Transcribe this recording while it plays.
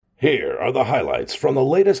Here are the highlights from the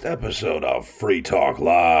latest episode of Free Talk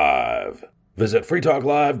Live. Visit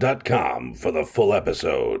freetalklive.com for the full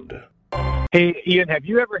episode. Hey, Ian, have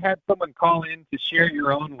you ever had someone call in to share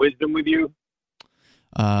your own wisdom with you?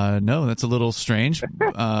 No, that's a little strange.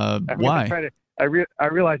 Why? I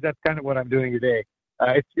realize that's kind of what I'm doing today.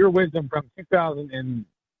 It's your wisdom from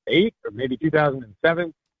 2008 or maybe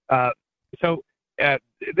 2007. There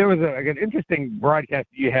was an interesting broadcast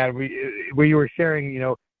that you had where you were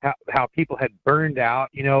sharing, how people had burned out,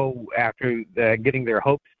 after getting their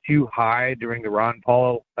hopes too high during the Ron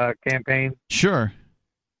Paul campaign. Sure.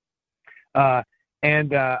 I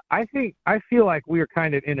feel like we are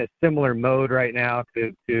kind of in a similar mode right now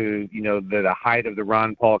to the height of the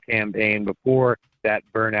Ron Paul campaign before that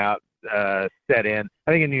burnout set in.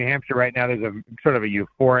 I think in New Hampshire right now there's a sort of a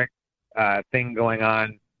euphoric thing going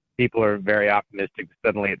on. People are very optimistic.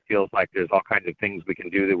 Suddenly it feels like there's all kinds of things we can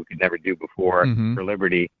do that we could never do before for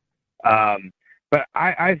liberty. But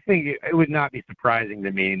I think it would not be surprising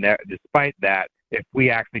to me that despite that, if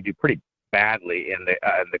we actually do pretty badly in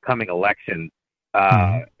the coming election,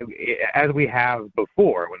 as we have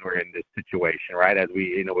before when we're in this situation, right? As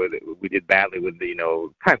we did badly with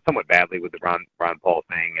somewhat badly with the Ron Paul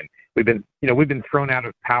thing, and we've been thrown out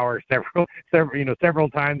of power several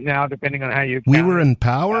times now, depending on how you count. We were in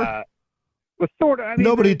power. Well, sort of.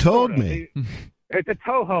 Nobody told me. It's a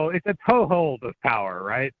toehold of power,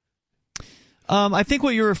 right? I think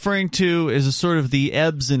what you're referring to is a sort of the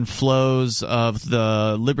ebbs and flows of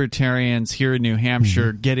the libertarians here in New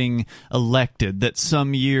Hampshire getting elected, that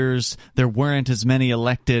some years there weren't as many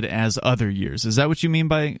elected as other years. Is that what you mean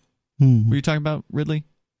by were you talking about, Ridley?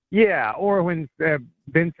 Yeah, or when Craig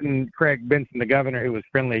Benson, the governor, who was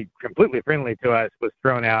completely friendly to us, was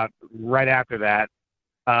thrown out right after that.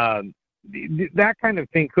 That kind of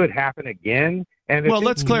thing could happen again. Well,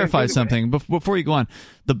 let's clarify something before you go on.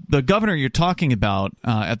 The governor you're talking about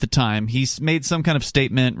at the time, he's made some kind of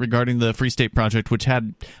statement regarding the Free State Project, which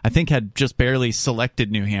had just barely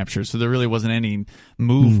selected New Hampshire, so there really wasn't any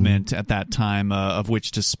movement at that time of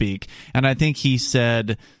which to speak. And I think he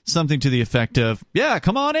said something to the effect of, "Yeah,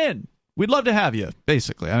 come on in. We'd love to have you,"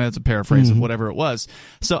 basically. I mean, that's a paraphrase of whatever it was.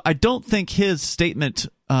 So I don't think his statement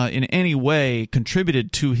in any way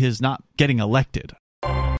contributed to his not getting elected.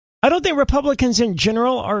 I don't think Republicans in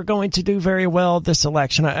general are going to do very well this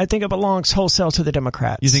election. I think it belongs wholesale to the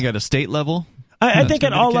Democrats. You think at a state level? I think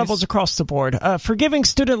at all levels across the board. Forgiving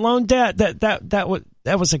student loan debt, that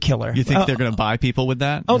was a killer. You think they're going to buy people with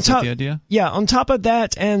that? Is that the idea? Yeah, on top of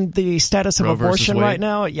that and the status of abortion right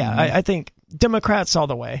now, I think Democrats all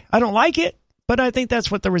the way. I don't like it, but I think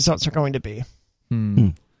that's what the results are going to be.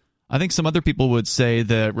 I think some other people would say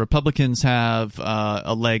that Republicans have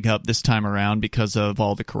a leg up this time around because of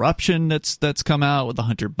all the corruption that's come out with the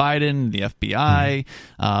Hunter Biden, the FBI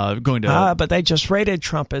going to. But they just raided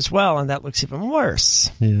Trump as well, and that looks even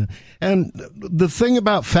worse. Yeah, and the thing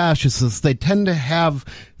about fascists is they tend to have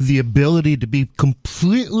the ability to be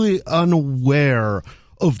completely unaware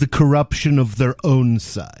of the corruption of their own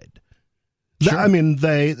side. Sure. I mean,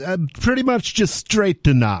 they pretty much just straight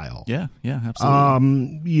denial. Yeah,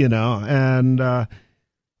 absolutely.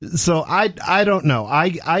 So I don't know.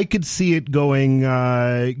 I could see it going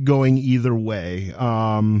either way.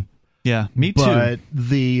 Yeah, me too.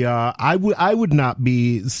 But I would not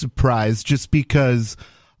be surprised just because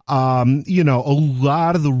a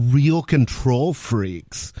lot of the real control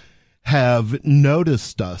freaks have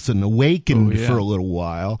noticed us and awakened for a little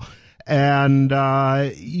while. And,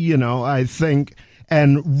 I think,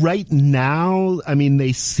 and right now, I mean,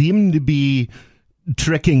 they seem to be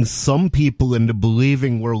tricking some people into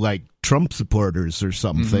believing we're like Trump supporters or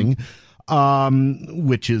something,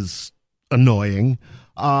 which is annoying.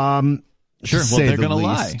 Sure. Well, they're going to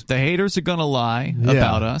lie. The haters are going to lie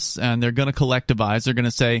about us, and they're going to collectivize. They're going to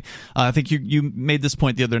say, I think you made this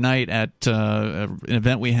point the other night at an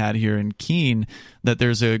event we had here in Keene, that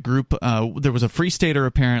there's a group, there was a Free Stater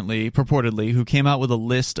purportedly, who came out with a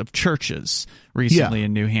list of churches recently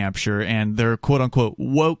in New Hampshire, and they're quote-unquote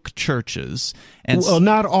woke churches. And well,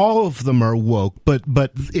 not all of them are woke, but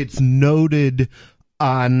it's noted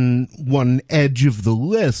on one edge of the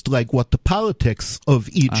list, like what the politics of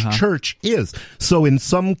each church is. So in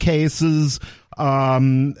some cases,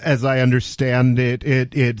 as I understand it,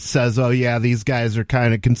 it says, oh yeah, these guys are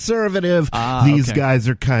kind of conservative. These guys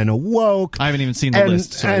are kind of woke. I haven't even seen the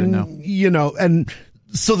list, so I didn't know. And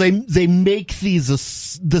so they make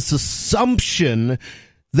this assumption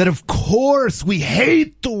that of course we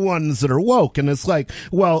hate the ones that are woke. And it's like,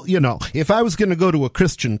 well, if I was going to go to a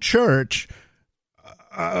Christian church,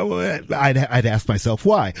 I'd ask myself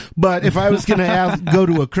why. But if I was going to go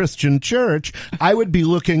to a Christian church, I would be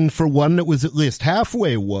looking for one that was at least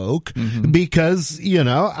halfway woke because,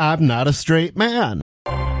 I'm not a straight man.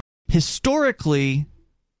 Historically,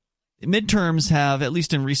 midterms have, at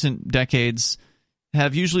least in recent decades,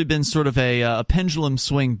 have usually been sort of a pendulum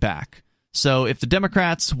swing back. So if the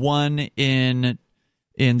Democrats won in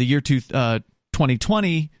the year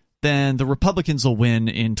 2020, then the Republicans will win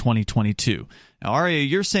in 2022. Now, Aria,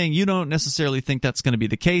 you're saying you don't necessarily think that's going to be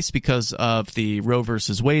the case because of the Roe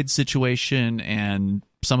versus Wade situation and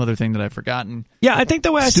some other thing that I've forgotten. Yeah, I think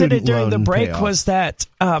the way I said it during the break was that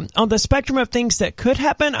on the spectrum of things that could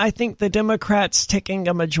happen, I think the Democrats taking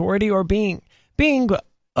a majority or being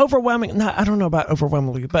overwhelming, I don't know about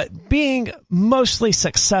overwhelmingly, but being mostly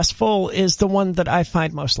successful is the one that I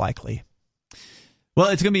find most likely. Well,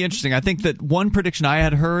 it's going to be interesting. I think that one prediction I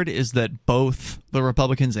had heard is that both the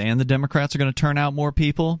Republicans and the Democrats are going to turn out more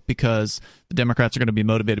people because the Democrats are going to be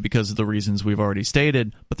motivated because of the reasons we've already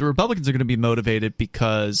stated, but the Republicans are going to be motivated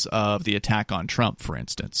because of the attack on Trump, for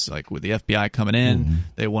instance. Like with the FBI coming in,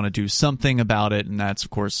 they want to do something about it, and that's,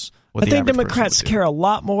 of course, what the average person would do. I think Democrats care a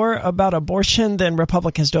lot more about abortion than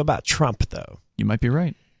Republicans do about Trump, though. You might be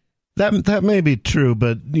right. That may be true,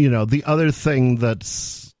 but, the other thing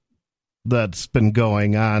that's been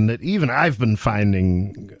going on that even I've been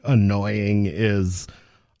finding annoying is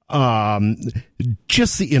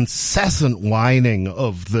just the incessant whining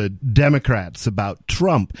of the Democrats about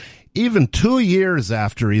Trump. Even 2 years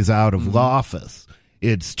after he's out of office,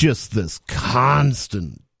 it's just this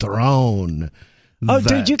constant drone.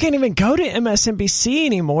 Dude, you can't even go to MSNBC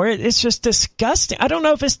anymore. It's just disgusting. I don't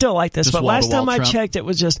know if it's still like this, but last time I checked, it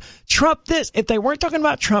was just Trump this. If they weren't talking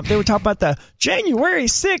about Trump, they were talking about the January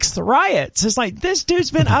 6th riots. It's like, this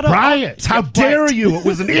dude's been out of... Riots? How dare you? It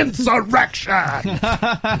was an insurrection. I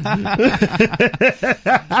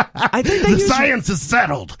think the science is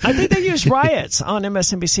settled. I think they use riots on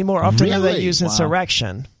MSNBC more often than they use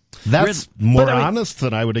insurrection. That's more honest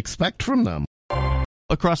than I would expect from them.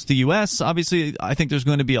 Across the U.S., obviously, I think there's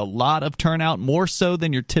going to be a lot of turnout, more so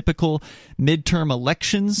than your typical midterm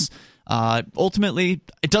elections. Ultimately,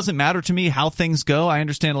 it doesn't matter to me how things go. I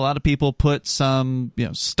understand a lot of people put some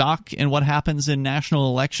stock in what happens in national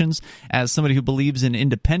elections. As somebody who believes in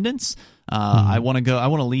independence, I want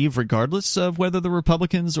to leave regardless of whether the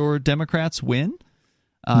Republicans or Democrats win.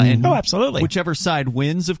 Absolutely. Whichever side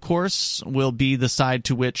wins, of course, will be the side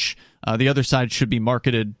to which the other side should be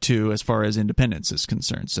marketed to as far as independence is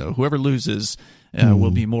concerned. So whoever loses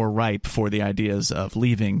will be more ripe for the ideas of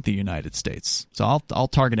leaving the United States. So I'll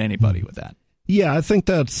target anybody with that. Yeah, I think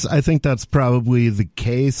that's probably the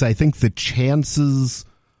case. I think the chances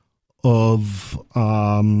of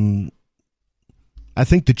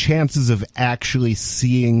actually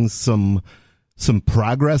seeing some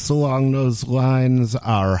progress along those lines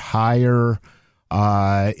are higher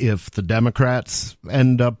if the Democrats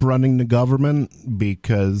end up running the government,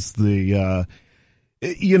 because the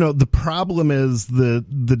problem is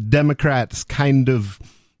the Democrats kind of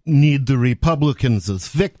need the Republicans as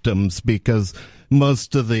victims, because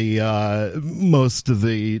most of the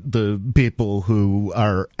people who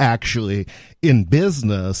are actually in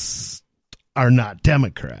business are not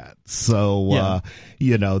Democrats. So,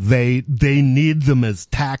 they need them as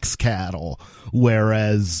tax cattle,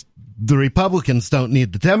 whereas the Republicans don't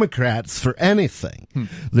need the Democrats for anything.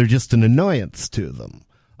 They're just an annoyance to them.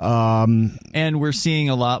 And we're seeing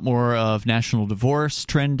a lot more of national divorce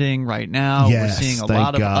trending right now. Yes, we're seeing a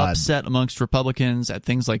lot of upset amongst Republicans at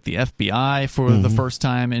things like the FBI for the first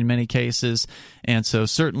time in many cases. And so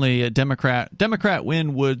certainly a Democrat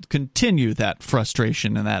win would continue that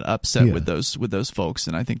frustration and that upset with those folks.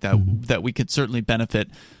 And I think that we could certainly benefit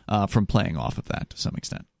from playing off of that to some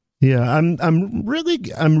extent. Yeah, I'm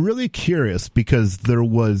really curious, because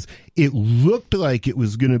it looked like it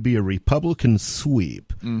was going to be a Republican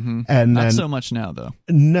sweep, and not so much now, though.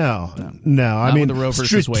 No. I mean, the Roe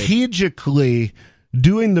versus strategically,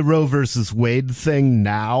 doing the Roe versus Wade thing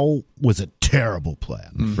now was a terrible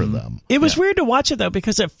plan for them. It was weird to watch it, though,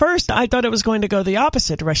 because at first I thought it was going to go the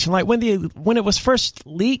opposite direction. Like when it was first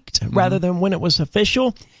leaked rather than when it was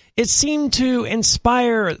official, it seemed to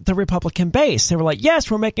inspire the Republican base. They were like,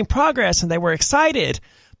 yes, we're making progress, and they were excited.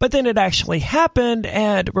 But then it actually happened,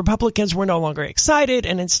 and Republicans were no longer excited,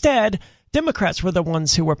 and instead, Democrats were the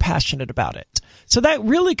ones who were passionate about it. So that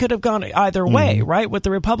really could have gone either way, right? With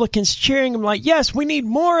the Republicans cheering them like, yes, we need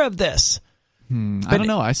more of this. I don't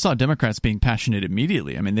know. I saw Democrats being passionate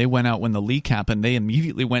immediately. I mean, they went out when the leak happened. They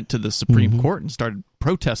immediately went to the Supreme Court and started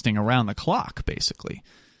protesting around the clock, basically.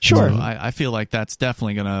 Sure. So I feel like that's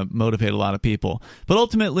definitely going to motivate a lot of people. But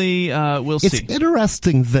ultimately, we'll see. It's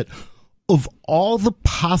interesting that of all the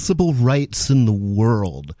possible rights in the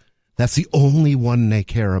world, that's the only one they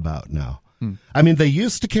care about now. I mean, they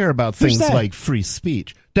used to care about things like free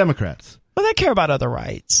speech. Democrats. Well, they care about other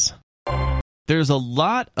rights. There's a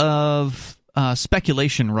lot of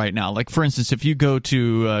speculation right now. Like, for instance, if you go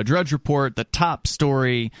to Drudge Report, the top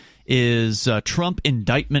story is Trump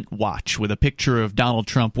Indictment Watch with a picture of Donald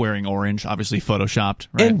Trump wearing orange, obviously photoshopped.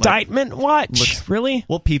 Right? Indictment Watch? Really?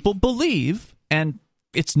 Well, people believe, and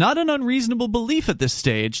it's not an unreasonable belief at this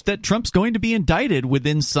stage, that Trump's going to be indicted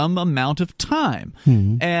within some amount of time.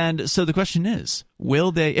 And so the question is,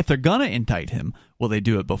 will they, if they're going to indict him, will they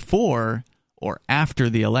do it before or after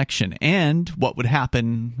the election? And what would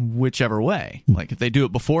happen whichever way? Like, if they do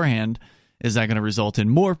it beforehand, is that going to result in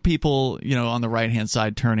more people, on the right-hand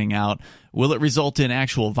side turning out? Will it result in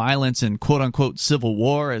actual violence and quote-unquote civil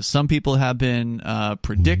war, as some people have been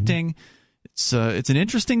predicting? It's an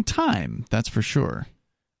interesting time, that's for sure.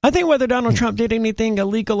 I think whether Donald Trump did anything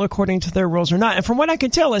illegal according to their rules or not, and from what I can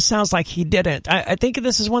tell, it sounds like he didn't. I think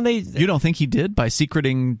this is when they... You don't think he did by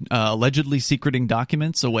allegedly secreting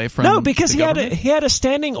documents away from No, because the government? he had a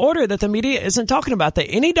standing order that the media isn't talking about, that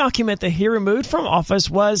any document that he removed from office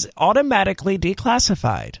was automatically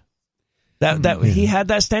declassified. That he had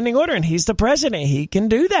that standing order, and he's the president. He can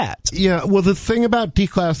do that. Yeah, well, the thing about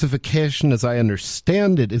declassification, as I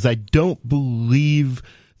understand it, is I don't believe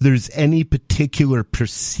there's any particular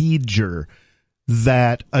procedure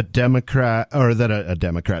that a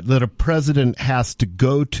president has to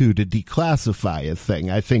go to declassify a thing.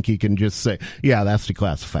 I think he can just say, yeah, that's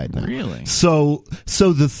declassified now. Really? So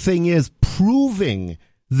the thing is, proving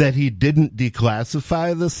that he didn't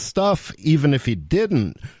declassify this stuff, even if he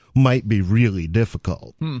didn't, might be really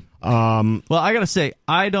difficult. Well, I gotta say,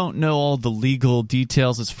 I don't know all the legal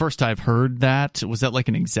details. It's first I've heard that. Was that like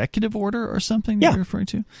an executive order or something that you're referring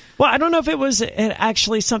to? Well, I don't know if it was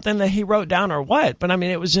actually something that he wrote down or what, but I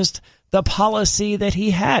mean, it was just the policy that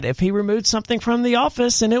he had. If he removed something from the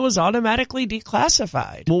office, and it was automatically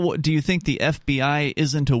declassified. Well, do you think the FBI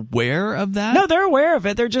isn't aware of that? No, they're aware of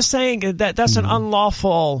it. They're just saying that that's an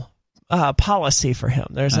unlawful policy for him.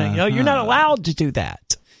 They're saying, you're not allowed to do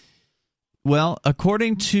that. Well,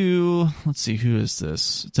 according to, let's see, who is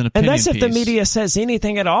this? It's an opinion piece. And that's if the media says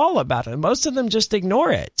anything at all about it. Most of them just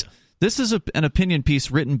ignore it. This is an opinion piece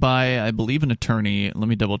written by, I believe, an attorney. Let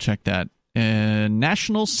me double check that. A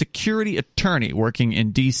national security attorney working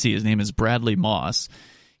in D.C. His name is Bradley Moss.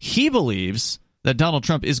 He believes that Donald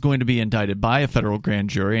Trump is going to be indicted by a federal grand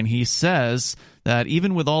jury, and he says that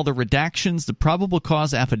even with all the redactions, the probable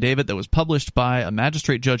cause affidavit that was published by a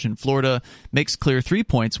magistrate judge in Florida makes clear 3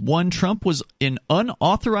 points. One, Trump was in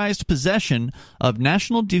unauthorized possession of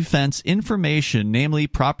national defense information, namely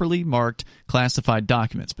properly marked classified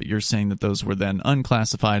documents. But you're saying that those were then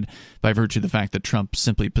unclassified by virtue of the fact that Trump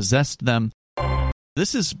simply possessed them.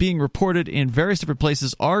 This is being reported in various different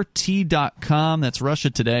places. RT.com, that's Russia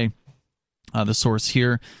Today. The source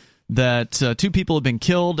here, that 2 people have been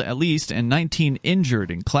killed, at least, and 19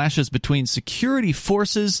 injured in clashes between security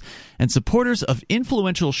forces and supporters of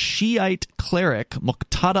influential Shiite cleric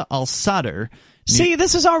Muqtada al-Sadr. See,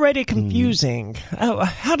 this is already confusing.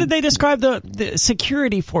 How did they describe the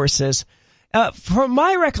security forces? From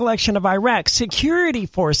my recollection of Iraq, security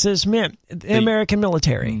forces meant the American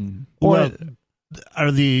military.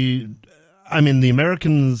 The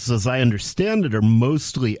Americans, as I understand it, are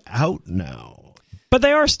mostly out now. But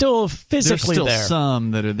they are still physically there. There's still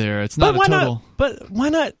some that are there. It's not a total... But why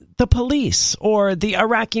not the police or the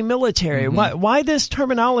Iraqi military? Why this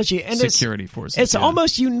terminology? And security forces. It's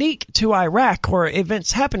almost unique to Iraq or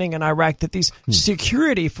events happening in Iraq that these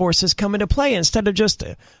security forces come into play instead of just...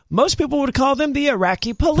 Most people would call them the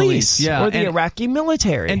Iraqi police or the Iraqi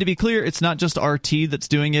military. And to be clear, it's not just RT that's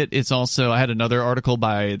doing it. It's also, I had another article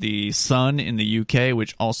by The Sun in the UK,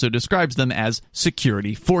 which also describes them as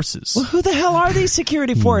security forces. Well, who the hell are these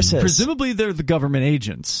security forces? Presumably they're the government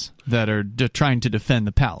agents that are trying to defend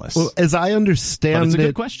the palace. Well, as I understand it's a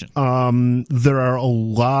good question. There are a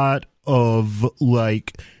lot of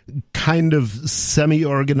kind of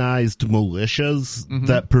semi-organized militias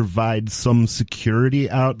that provide some security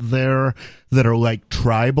out there that are like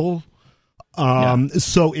tribal.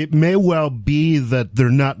 So it may well be that they're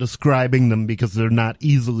not describing them because they're not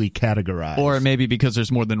easily categorized. Or maybe because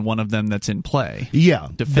there's more than one of them that's in play. Yeah,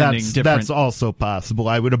 defending that's also possible.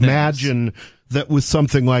 I would imagine that with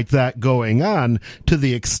something like that going on, to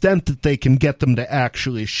the extent that they can get them to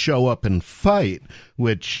actually show up and fight,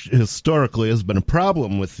 which historically has been a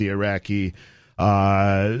problem with the Iraqi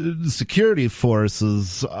security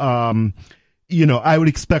forces, I would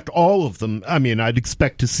expect all of them. I mean, I'd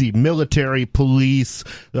expect to see military, police,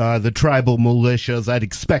 the tribal militias. I'd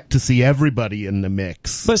expect to see everybody in the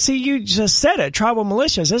mix. But see, you just said it, tribal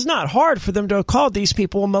militias. It's not hard for them to call these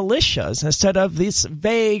people militias instead of these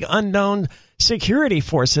vague, unknown security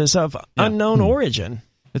forces of unknown origin.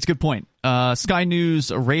 That's a good point. Sky News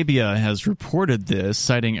Arabia has reported this,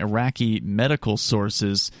 citing Iraqi medical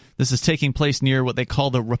sources. This is taking place near what they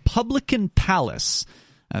call the Republican Palace.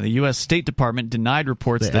 The U.S. State Department denied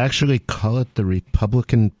reports They actually call it the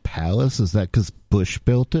Republican Palace? Is that because Bush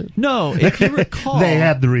built it? No, if you recall... They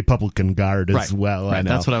had the Republican Guard as well, Right, I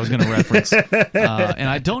know. that's what I was going to reference. And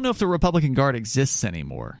I don't know if the Republican Guard exists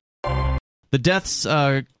anymore. The deaths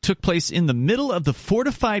took place in the middle of the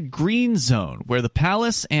fortified green zone, where the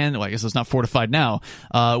palace and, well, I guess it's not fortified now,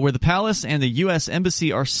 where the palace and the U.S.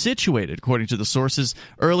 Embassy are situated, according to the sources.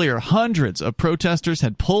 Earlier, hundreds of protesters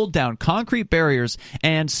had pulled down concrete barriers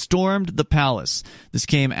and stormed the palace. This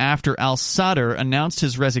came after al-Sadr announced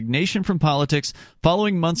his resignation from politics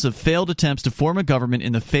following months of failed attempts to form a government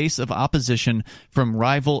in the face of opposition from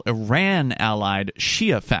rival Iran-allied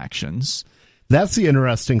Shia factions. That's the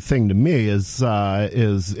interesting thing to me is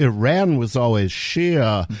Iran was always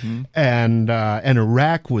Shia and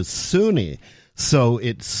Iraq was Sunni. So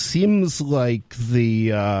it seems like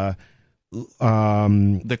the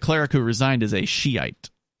cleric who resigned is a Shiite.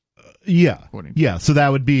 Yeah. So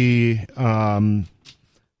that would be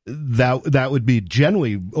that would be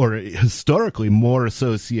generally or historically more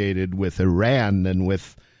associated with Iran than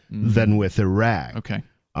with Iraq. Okay.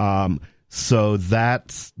 So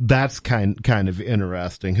that's kind of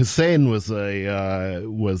interesting. Hussein was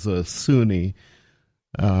a Sunni,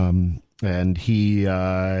 and he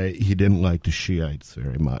didn't like the Shiites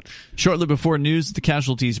very much. Shortly before news the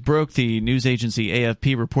casualties broke, the news agency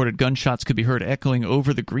AFP reported gunshots could be heard echoing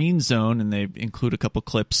over the green zone, and they include a couple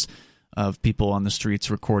clips of people on the streets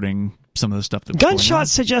recording some of the stuff that was going on.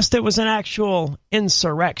 Gunshots suggest it was an actual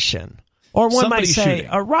insurrection. Or one Somebody might say shooting.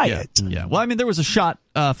 a riot. Yeah. Well, I mean, there was a shot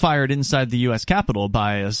fired inside the U.S. Capitol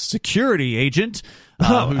by a security agent.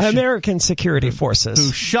 American security forces.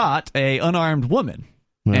 Who shot a unarmed woman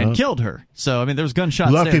and killed her. So, I mean, there was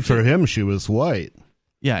gunshots Lucky there, for him, she was white.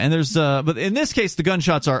 Yeah, and there's but in this case, the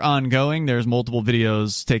gunshots are ongoing. There's multiple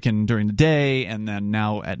videos taken during the day and then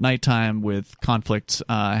now at nighttime with conflict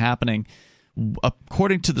happening.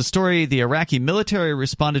 According to the story, the Iraqi military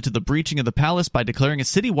responded to the breaching of the palace by declaring a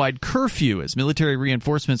citywide curfew as military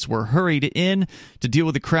reinforcements were hurried in to deal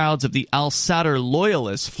with the crowds of the al-Sadr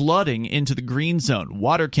loyalists flooding into the green zone.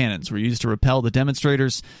 Water cannons were used to repel the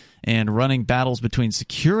demonstrators, and running battles between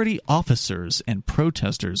security officers and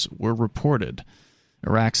protesters were reported.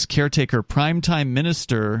 Iraq's caretaker prime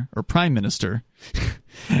minister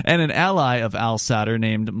and an ally of al-Sadr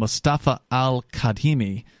named Mustafa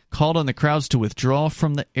al-Kadhimi called on the crowds to withdraw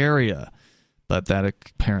from the area, but that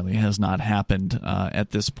apparently has not happened at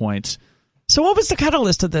this point. So what was the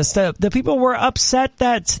catalyst of this? The people were upset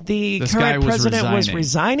that the current president was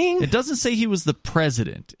resigning? It doesn't say he was the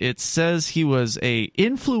president. It says he was a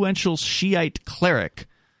influential Shiite cleric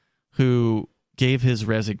who gave his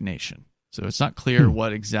resignation. So it's not clear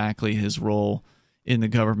what exactly his role in the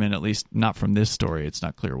government, at least not from this story. It's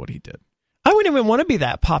not clear what he did. I wouldn't even want to be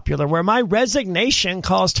that popular where my resignation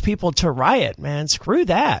caused people to riot, man. Screw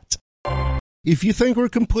that. If you think we're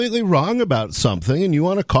completely wrong about something and you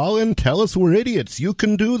want to call in, tell us we're idiots. You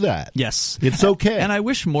can do that. Yes. It's okay. And I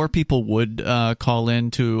wish more people would call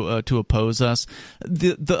in to oppose us.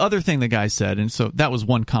 The other thing the guy said, and so that was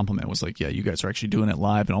one compliment, was like, yeah, you guys are actually doing it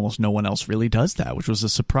live, and almost no one else really does that, which was a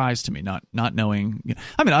surprise to me, not knowing.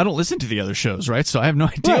 I mean, I don't listen to the other shows, right? So I have no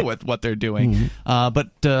idea what they're doing.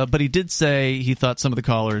 But he did say he thought some of the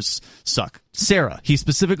callers suck. Sarah, he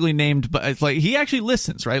specifically named, but it's like he actually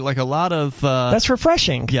listens, right? Like a lot of that's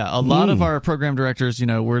refreshing. Yeah, a lot of our program directors,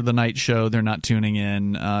 we're the night show; they're not tuning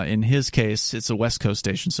in. In his case, it's a West Coast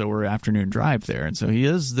station, so we're afternoon drive there, and so he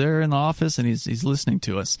is there in the office and he's listening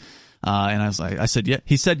to us. And I said, yeah.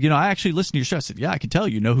 He said, I actually listen to your show. I said, yeah, I can tell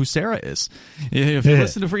you know who Sarah is. If you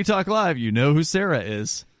listen to Free Talk Live, you know who Sarah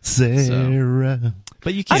is. Sarah. So,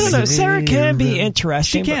 but you can't. I don't know. Sarah can be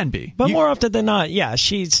interesting. She can be. But more often than not, yeah,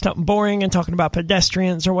 she's boring and talking about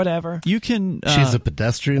pedestrians or whatever. You can. She's a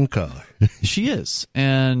pedestrian caller. She is.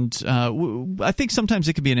 And I think sometimes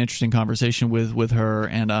it can be an interesting conversation with her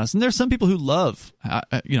and us. And there's some people who love,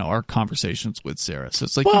 our conversations with Sarah. So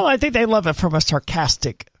it's like. Well, I think they love it from a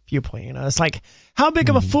sarcastic viewpoint. It's like, how big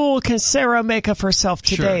of a fool can Sarah make of herself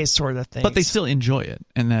today, sort of thing. But they still enjoy it.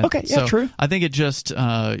 And that, okay, yeah, true. I think it just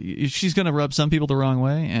she's going to rub some people the wrong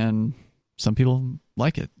way, and some people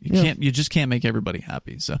like it. You just can't make everybody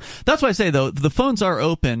happy. So that's why I say, though, the phones are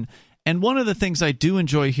open. And one of the things I do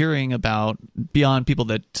enjoy hearing about, beyond people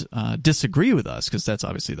that disagree with us, because that's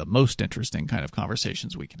obviously the most interesting kind of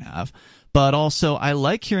conversations we can have, but also I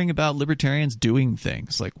like hearing about libertarians doing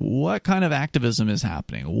things. Like, what kind of activism is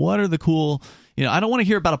happening? What are the cool... I don't want to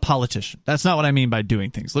hear about a politician. That's not what I mean by doing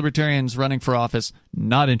things. Libertarians running for office,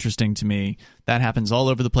 not interesting to me. That happens all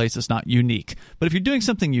over the place. It's not unique. But if you're doing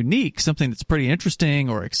something unique, something that's pretty interesting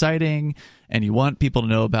or exciting, and you want people to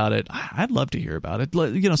know about it, I'd love to hear about it.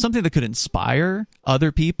 Something that could inspire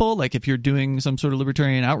other people, like if you're doing some sort of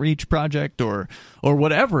libertarian outreach project or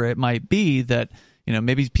whatever it might be that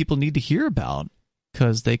maybe people need to hear about,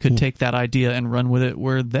 because they could take that idea and run with it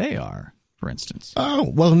where they are, for instance. Oh,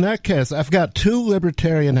 well, in that case, I've got 2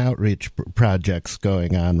 libertarian outreach projects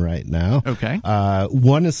going on right now. Okay.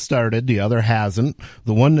 One has started, the other hasn't.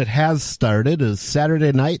 The one that has started is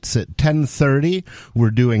Saturday nights at 10:30.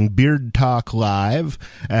 We're doing Beard Talk Live,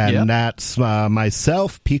 and that's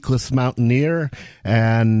myself, Peakless Mountaineer,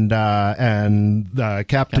 and Captain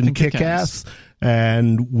Kickass.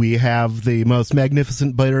 And we have the most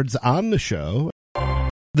magnificent birds on the show.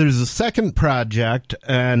 There's a second project,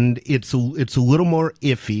 and it's a little more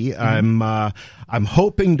iffy. Mm-hmm. I'm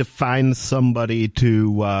hoping to find somebody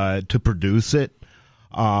to produce it.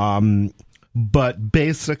 But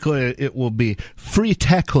basically it will be Free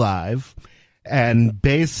Tech Live, and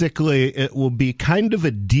basically it will be kind of a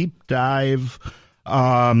deep dive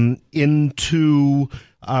into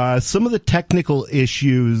some of the technical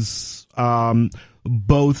issues,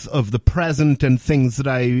 both of the present and things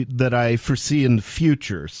that I foresee in the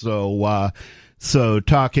future. So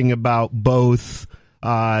talking about both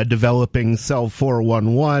developing Cell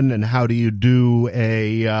 411 and how do you do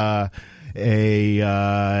a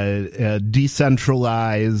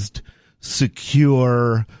decentralized,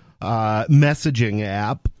 secure messaging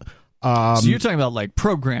app. So you're talking about like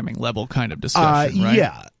programming level kind of discussion, right?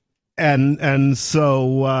 Yeah, and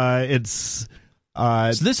so it's.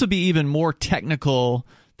 So this would be even more technical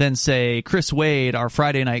than, say, Chris Wade, our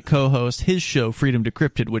Friday night co-host, his show Freedom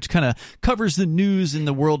Decrypted, which kind of covers the news in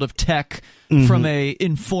the world of tech from a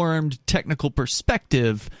informed technical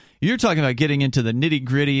perspective. You're talking about getting into the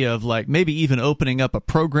nitty-gritty of, like, maybe even opening up a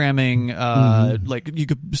programming, like you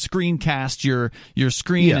could screencast your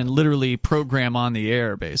screen and literally program on the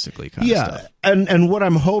air, basically, kind of stuff. And what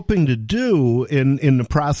I'm hoping to do in the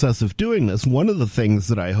process of doing this, one of the things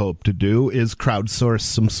that I hope to do is crowdsource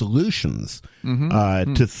some solutions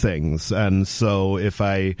to things. And so if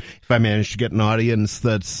I manage to get an audience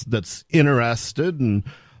that's interested, and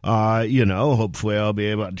hopefully I'll be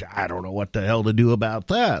able to, I don't know what the hell to do about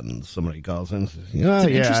that. And somebody calls in and says, it's an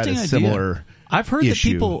interesting idea. Similar I've heard issue.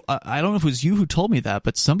 That people, I don't know if it was you who told me that,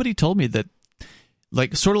 but somebody told me that,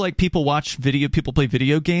 like, sort of like people play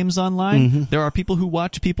video games online. There are people who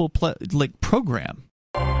watch people program.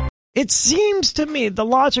 It seems to me the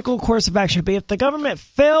logical course of action would be if the government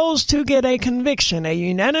fails to get a conviction, a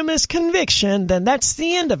unanimous conviction, then that's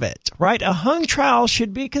the end of it, right? A hung jury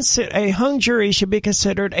should be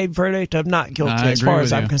considered a verdict of not guilty, as far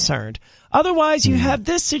as I'm concerned. Otherwise, you have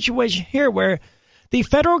this situation here where the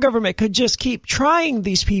federal government could just keep trying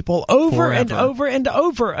these people over and over and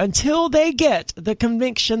over until they get the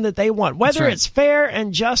conviction that they want, whether it's fair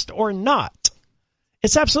and just or not.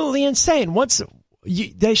 It's absolutely insane.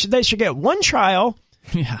 They should get one trial,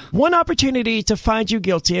 one opportunity to find you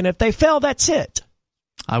guilty, and if they fail, that's it.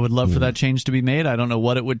 I would love for that change to be made. I don't know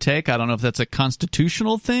what it would take. I don't know if that's a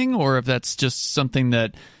constitutional thing or if that's just something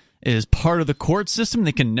that is part of the court system.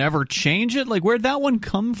 They can never change it. Like, where'd that one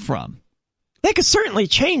come from? They could certainly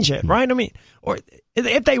change it, right? I mean, or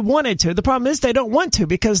if they wanted to. The problem is they don't want to,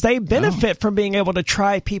 because they benefit from being able to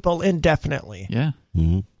try people indefinitely. Yeah.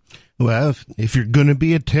 Mm-hmm. Well, if you're going to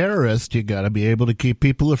be a terrorist, you got to be able to keep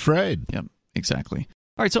people afraid. Yep, exactly.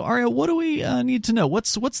 All right, so Aria, what do we need to know?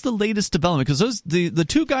 What's the latest development? Because the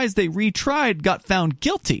 2 guys they retried got found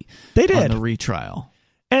guilty. They did on the retrial,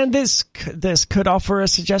 and this could offer a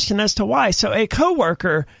suggestion as to why. So, a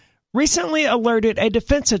coworker recently alerted a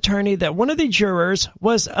defense attorney that one of the jurors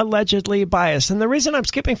was allegedly biased. And the reason I'm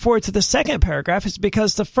skipping forward to the second paragraph is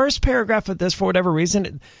because the first paragraph of this, for whatever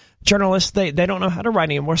reason, journalists, they don't know how to write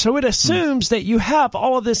anymore. So it assumes that you have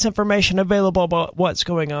all of this information available about what's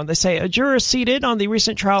going on. They say a juror seated on the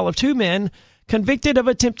recent trial of 2 men convicted of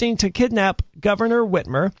attempting to kidnap Governor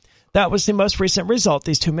Whitmer. That was the most recent result.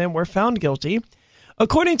 These 2 men were found guilty.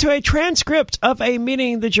 According to a transcript of a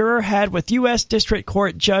meeting the juror had with U.S. District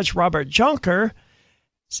Court Judge Robert Jonker,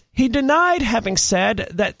 he denied having said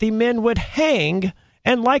that the men would hang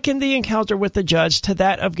and likened the encounter with the judge to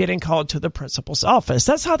that of getting called to the principal's office.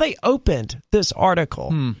 That's how they opened this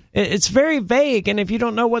article. It's very vague, and if you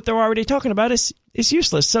don't know what they're already talking about, it's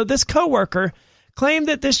useless. So this coworker claimed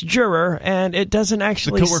that this juror, and it doesn't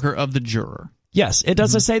actually... The coworker of the juror. Yes, it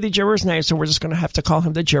doesn't say the juror's name, so we're just going to have to call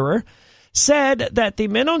him the juror, said that the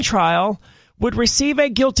men on trial would receive a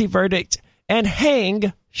guilty verdict and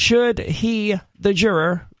hang should he, the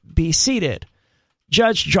juror, be seated.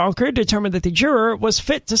 Judge Jonker determined that the juror was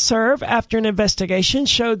fit to serve after an investigation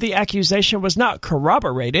showed the accusation was not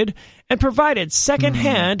corroborated and provided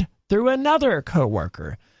secondhand through another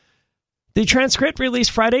coworker. The transcript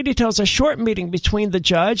released Friday details a short meeting between the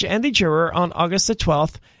judge and the juror on August the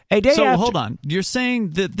 12th, a day after... hold on. You're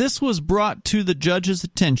saying that this was brought to the judge's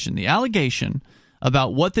attention, the allegation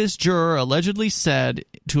about what this juror allegedly said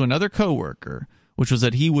to another coworker, which was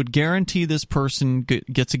that he would guarantee this person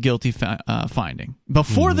gets a guilty finding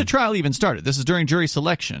before the trial even started. This is during jury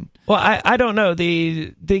selection. Well, I don't know.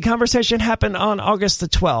 The conversation happened on August the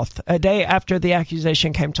 12th, a day after the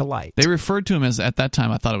accusation came to light. They referred to him as, at that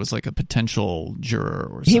time, I thought it was like a potential juror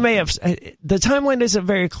or something. He may have. The timeline isn't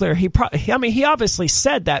very clear. He obviously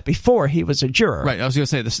said that before he was a juror. Right. I was going to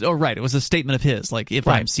say this. Oh, right. It was a statement of his, like if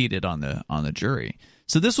I'm seated on the jury.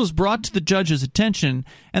 So this was brought to the judge's attention,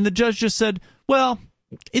 and the judge just said, well,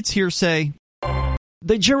 it's hearsay.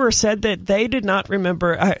 The juror said that they did not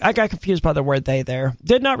remember, I got confused by the word they there,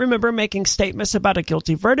 did not remember making statements about a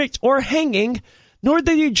guilty verdict or hanging, nor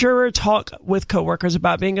did the juror talk with coworkers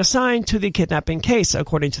about being assigned to the kidnapping case,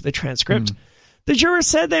 according to the transcript. The juror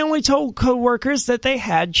said they only told coworkers that they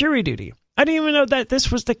had jury duty. I didn't even know that this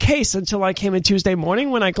was the case until I came in Tuesday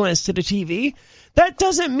morning when I glanced at the TV. That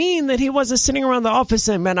doesn't mean that he wasn't sitting around the office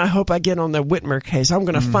saying, man, I hope I get on the Whitmer case. I'm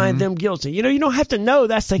going to find them guilty. You know, you don't have to know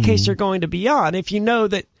that's the case you're going to be on if you know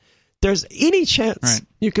that there's any chance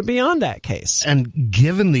you could be on that case. And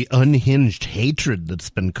given the unhinged hatred that's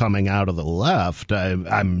been coming out of the left,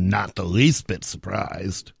 I'm not the least bit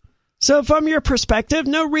surprised. So from your perspective,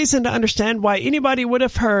 no reason to understand why anybody would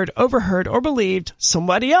have heard, overheard, or believed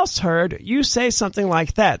somebody else heard you say something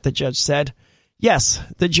like that, the judge said. Yes,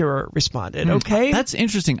 the juror responded. Okay. That's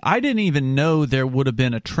interesting. I didn't even know there would have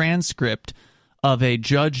been a transcript of a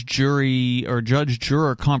judge-jury or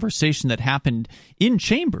judge-juror conversation that happened in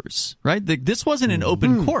chambers, right? This wasn't in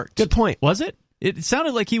open court. Good point. Was it? It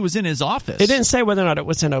sounded like he was in his office. It didn't say whether or not it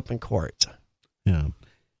was in open court. Yeah.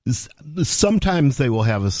 Sometimes they will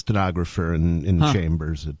have a stenographer in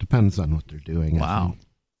chambers. It depends on what they're doing. Wow.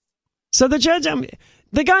 So the judge,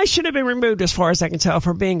 the guy should have been removed, as far as I can tell,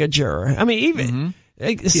 from being a juror. I mean, even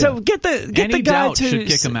so, get the Any guy doubt to should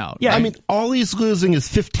kick him out. Yeah, I mean, all he's losing is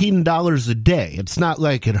 $15 a day. It's not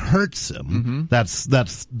like it hurts him. That's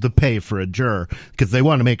the pay for a juror, because they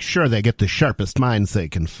want to make sure they get the sharpest minds they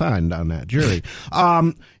can find on that jury.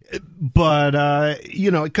 But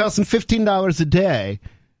it costs him $15 a day.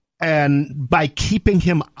 And by keeping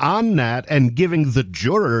him on that and giving the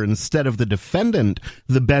juror instead of the defendant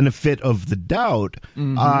the benefit of the doubt,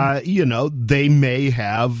 they may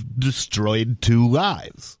have destroyed 2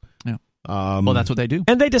 lives. Yeah. Well, that's what they do.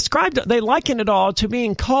 And they liken it all to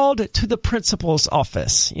being called to the principal's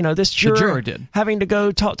office. You know, this juror did. having to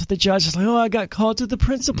go talk to the judge. It's like, I got called to the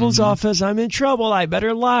principal's office. I'm in trouble. I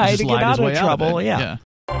better lie to get out of trouble. Yeah.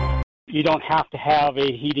 You don't have to have a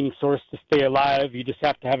heating source to stay alive. You just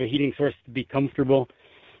have to have a heating source to be comfortable.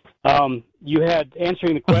 You had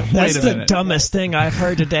answering the question. That's the dumbest thing I've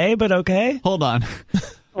heard today, but okay. Hold on.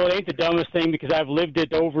 Well, it ain't the dumbest thing because I've lived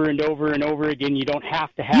it over and over and over again. You don't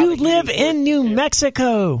have to have. You live in New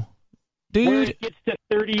Mexico, dude. Where it gets to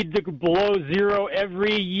 30 below zero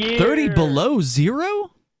every year. 30 below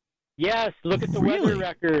zero? Yes. Look at the weather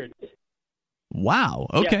record. Wow.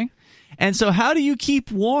 Okay. Yeah. And so how do you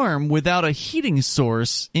keep warm without a heating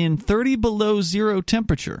source in 30 below zero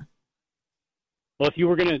temperature? Well, if you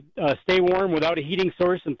were going to stay warm without a heating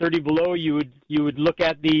source in 30 below, you would look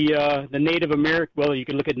at the Native American. Well, you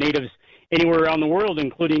could look at natives anywhere around the world,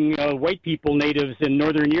 including white people, natives in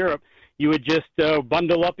Northern Europe. You would just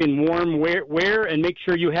bundle up in warm wear and make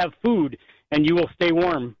sure you have food, and you will stay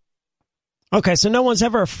warm. Okay, so no one's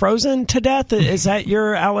ever frozen to death? Is that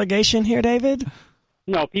your allegation here, David?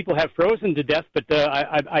 No, people have frozen to death, but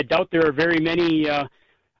I doubt there are very many.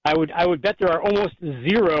 I would bet there are almost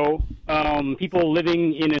zero people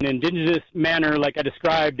living in an indigenous manner, like I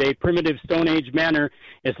described, a primitive Stone Age manner.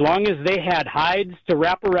 As long as they had hides to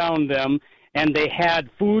wrap around them and they had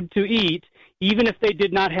food to eat, even if they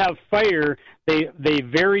did not have fire, it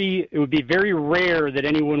would be very rare that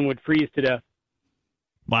anyone would freeze to death.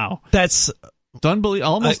 Wow, that's It's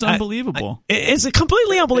almost unbelievable. It's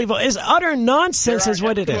completely unbelievable. It's utter nonsense is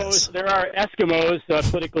what it is. There are Eskimos, a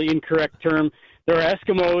politically incorrect term. There are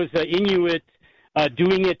Eskimos, Inuit,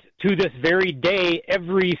 doing it to this very day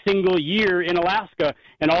every single year in Alaska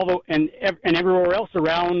and everywhere else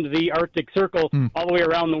around the Arctic Circle, all the way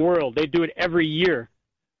around the world. They do it every year.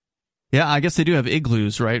 Yeah, I guess they do have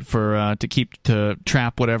igloos, right, for to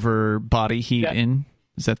trap whatever body heat in.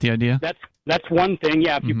 Is that the idea? That's one thing.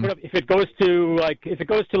 Yeah, if you if it goes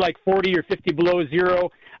to like 40 or 50 below zero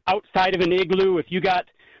outside of an igloo, if you got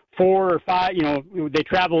 4 or 5, they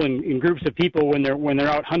travel in groups of people when they're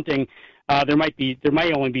out hunting. There might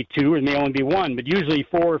only be 2, or there may only be 1, but usually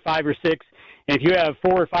 4 or 5 or 6. And if you have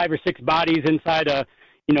 4 or 5 or 6 bodies inside a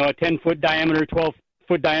 10-foot diameter,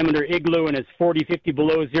 12-foot diameter igloo, and it's 40, 50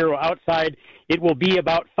 below zero outside, it will be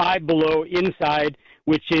about 5 below inside,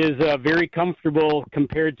 which is very comfortable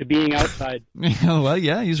compared to being outside. Well,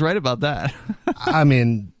 yeah, he's right about that. I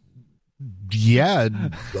mean, yeah,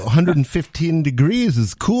 115 degrees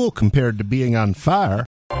is cool compared to being on fire.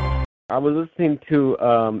 I was listening to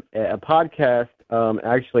a podcast,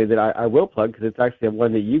 actually, that I will plug, because it's actually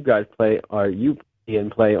one that you guys play, or you, Ian,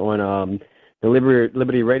 play on the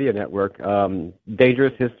Liberty Radio Network,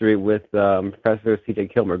 Dangerous History with Professor C.J.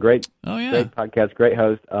 Kilmer. Great podcast, great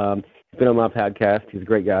host. He's been on my podcast. He's a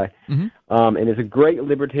great guy. And it's a great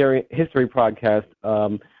libertarian history podcast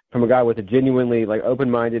from a guy with a genuinely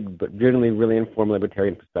open-minded but generally really informed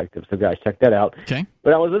libertarian perspective. So, guys, check that out. Okay.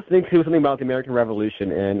 But I was listening to something about the American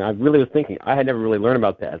Revolution, and I really was thinking I had never really learned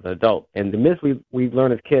about that as an adult. And the myths we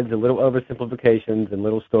learn as kids, the little oversimplifications and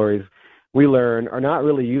little stories we learn, are not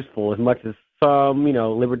really useful as much as some,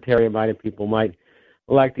 libertarian-minded people might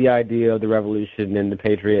like the idea of the revolution and the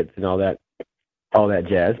patriots and all that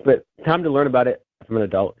jazz. But time to learn about it from an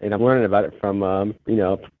adult, and I'm learning about it from,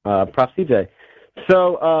 Prof. CJ.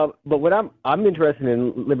 So, but what I'm interested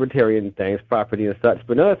in libertarian things, property and such.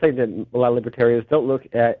 But another thing that a lot of libertarians don't look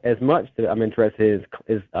at as much that I'm interested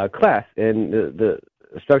in is class and the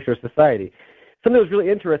structure of society. Something that was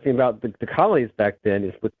really interesting about the colonies back then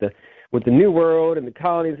is with the New World and the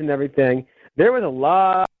colonies and everything, there was a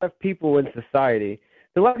lot of people in society.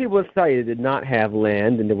 A lot of people in society that did not have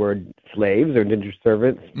land, and there were slaves or indentured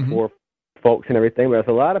servants for folks and everything. But there was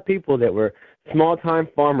a lot of people that were small-time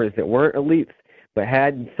farmers that weren't elites, but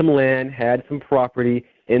had some land, had some property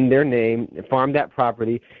in their name, farmed that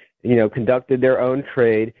property, conducted their own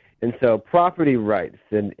trade. And so property rights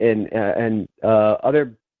and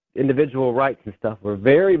other individual rights and stuff were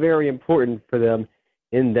very, very important for them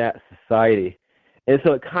in that society. And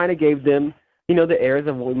so it kind of gave them, the airs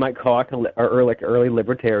of what we might call early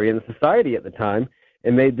libertarian society at the time,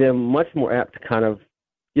 and made them much more apt to kind of,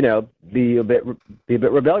 be a bit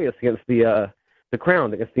rebellious against the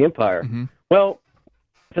crown, against the empire. Well,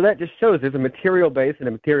 so that just shows there's a material base and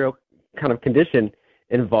a material kind of condition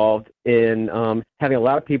involved in having a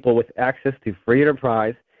lot of people with access to free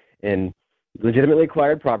enterprise and legitimately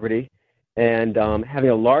acquired property, and having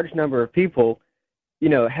a large number of people,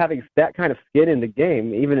 having that kind of skin in the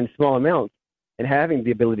game, even in small amounts, and having the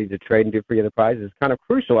ability to trade and do free enterprise is kind of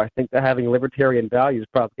crucial, I think, to having libertarian values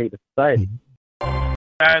propagate the society.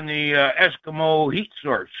 And the Eskimo heat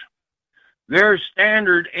source. Their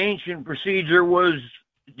standard ancient procedure was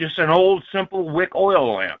just an old, simple wick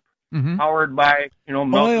oil lamp, powered by,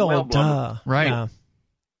 melted oil blubber. Right. Yeah.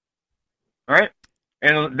 All right?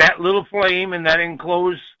 And that little flame in that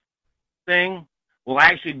enclosed thing will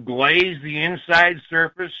actually glaze the inside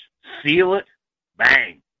surface, seal it,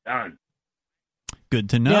 bang, done.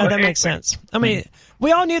 Good to know. Yeah, that makes sense. I mean,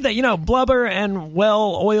 we all knew that, blubber and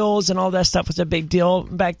well oils and all that stuff was a big deal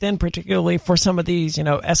back then, particularly for some of these,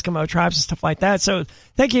 Eskimo tribes and stuff like that. So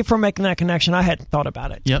thank you for making that connection. I hadn't thought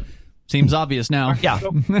about it. Yep. Seems obvious now. Yeah.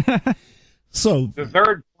 So the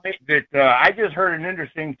third point that I just heard an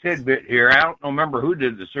interesting tidbit here. I don't remember who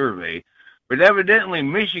did the survey, but evidently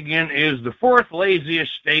Michigan is the 4th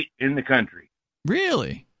laziest state in the country.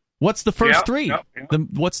 Really? What's the first three?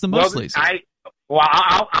 What's the most lazy?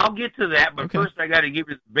 I'll get to that, but first I got to give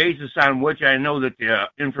you the basis on which I know that the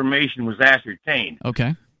information was ascertained.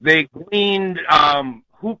 Okay. They gleaned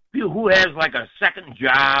who has like a second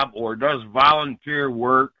job or does volunteer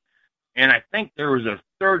work, and I think there was a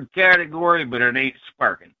third category, but it ain't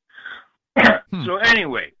sparking. So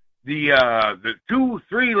anyway, the 2-3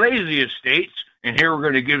 laziest states, and here we're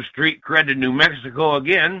going to give street cred to New Mexico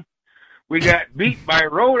again. We got beat by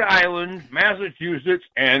Rhode Island, Massachusetts,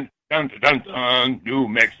 and dun, dun, dun, New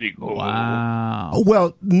Mexico. Wow.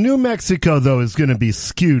 Well, New Mexico, though, is going to be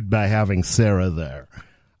skewed by having Sarah there.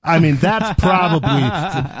 I mean, that's probably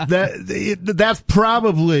that's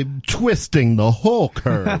probably twisting the whole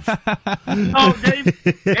curve. Oh,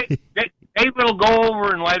 Dave will go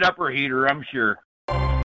over and light up her heater, I'm sure.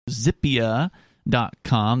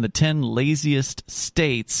 Zippia.com, the 10 laziest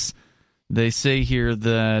states. They say here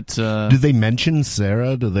that... do they mention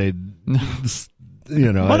Sarah? Do they...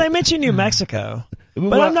 Well, they mention New Mexico.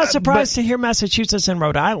 But I'm not surprised to hear Massachusetts and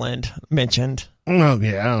Rhode Island mentioned. Oh,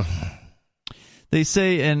 yeah. They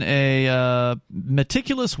say in a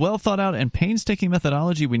meticulous, well-thought-out, and painstaking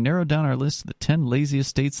methodology, we narrowed down our list of the 10 laziest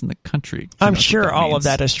states in the country. I'm sure all of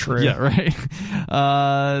that is true. Yeah, right.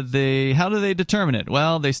 How do they determine it?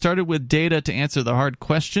 Well, they started with data to answer the hard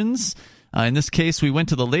questions. In this case, we went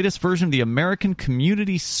to the latest version of the American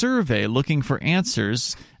Community Survey looking for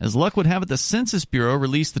answers. As luck would have it, the Census Bureau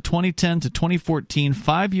released the 2010 to 2014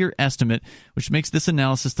 5-year estimate, which makes this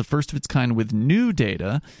analysis the first of its kind with new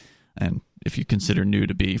data. And if you consider new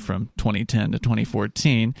to be from 2010 to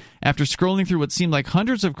 2014. After scrolling through what seemed like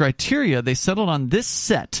hundreds of criteria, they settled on this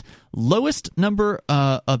set. Lowest number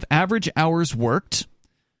of average hours worked,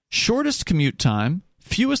 shortest commute time,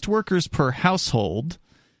 fewest workers per household,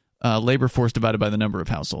 labor force divided by the number of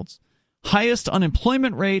households, highest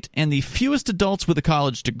unemployment rate, and the fewest adults with a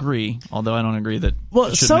college degree, although I don't agree that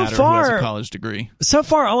it should matter who has a college degree. So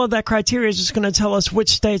far, all of that criteria is just going to tell us which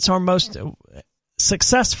states are most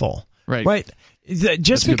successful. Right.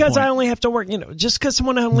 Just because I only have to work, just because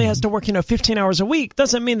someone only has to work, 15 hours a week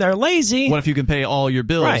doesn't mean they're lazy. What if you can pay all your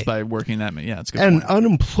bills by working that many? Yeah, it's a good And point.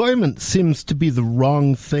 Unemployment seems to be the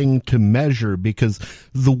wrong thing to measure because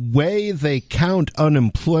the way they count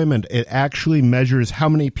unemployment, it actually measures how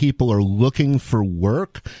many people are looking for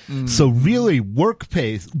work. So really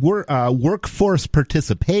workforce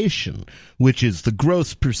participation, which is the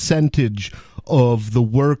gross percentage of the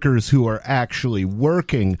workers who are actually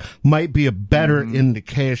working, might be a better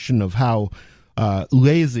indication of how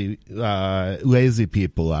lazy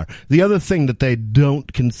people are. The other thing that they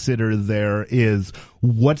don't consider there is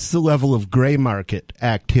what's the level of gray market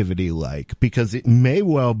activity like, because it may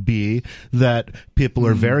well be that people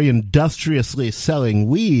are very industriously selling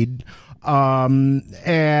weed, and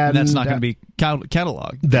that's not going to be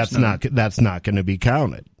cataloged. That's not going to be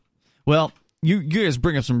counted. Well, you guys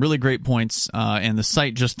bring up some really great points, and the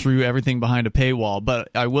site just threw everything behind a paywall. But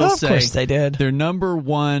I will say, of course they did. Their number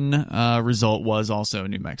one result was also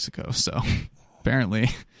New Mexico. So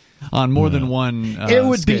apparently, on more than one, it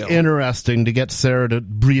would scale. be interesting to get Sarah to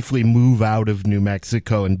briefly move out of New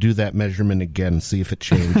Mexico and do that measurement again, see if it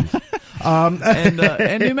changes. And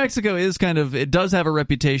New Mexico is it does have a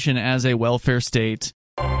reputation as a welfare state.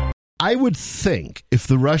 I would think if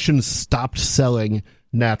the Russians stopped selling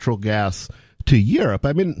natural gas to Europe,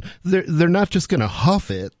 I mean, they're not just going to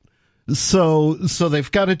huff it. So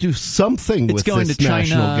they've got to do something with this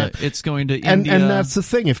national gas. It's going to India. And that's the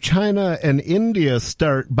thing. If China and India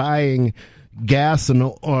start buying gas and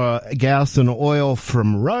oil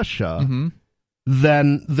from Russia,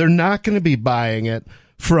 then they're not going to be buying it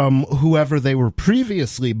from whoever they were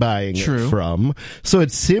previously buying it from. So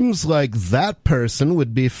it seems like that person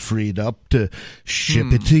would be freed up to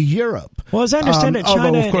ship it to Europe. Well, as I understand it,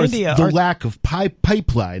 China of course, and India the lack of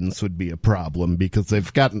pipelines would be a problem because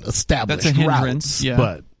they've got an established That's a hindrance, routes.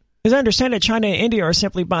 But as I understand it, China and India are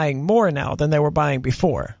simply buying more now than they were buying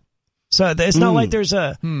before. So it's not like there's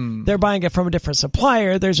they're buying it from a different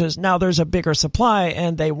supplier. There's a bigger supply,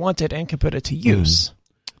 and they want it and can put it to use.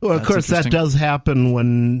 Well, of course, that does happen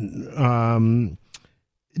when,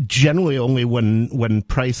 generally only when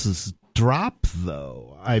prices drop,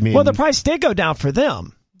 though. I mean, well, the price did go down for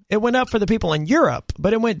them. It went up for the people in Europe,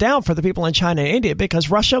 but it went down for the people in China and India because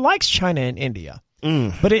Russia likes China and India.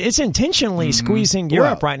 But it's intentionally squeezing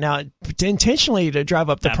Europe right now, intentionally to drive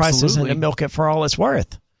up the prices and to milk it for all it's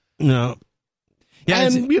worth. No. Yeah,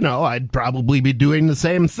 and, I'd probably be doing the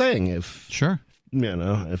same thing if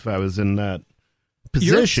I was in that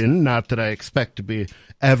position. Not that I expect to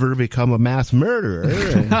ever become a mass murderer,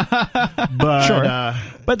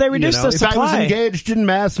 but they reduced the supply. If I was engaged in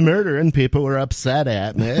mass murder and people were upset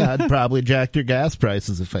at me, I'd probably jack their gas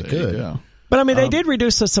prices if I could. But I mean, they did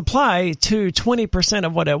reduce the supply to 20%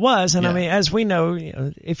 of what it was, and I mean, as we know,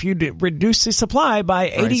 if you reduce the supply by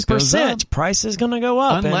 80%, price is going to go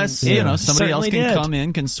up. Unless somebody else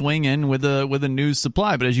can swing in with a new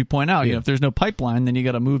supply. But as you point out, if there's no pipeline, then you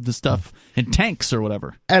got to move the stuff in tanks or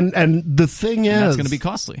whatever. And the thing is, that's going to be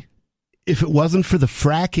costly. If it wasn't for the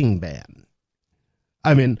fracking ban,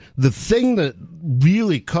 I mean, the thing that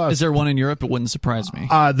really caused... Is there one in Europe? It wouldn't surprise me.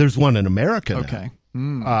 There's one in America now. Okay.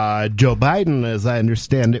 Joe Biden, as I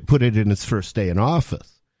understand it, put it in his first day in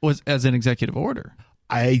office. Was as an executive order?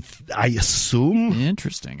 I assume.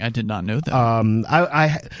 Interesting. I did not know that.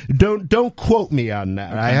 I don't quote me on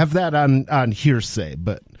that. Okay. I have that on hearsay,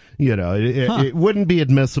 but it wouldn't be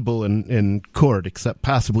admissible in court except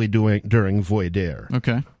possibly during voir dire.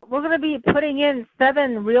 Okay. We're going to be putting in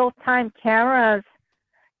 7 real-time cameras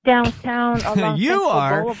downtown along you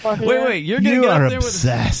are wait you're gonna you get are up there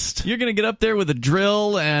obsessed. You're gonna get up there with a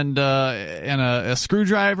drill and a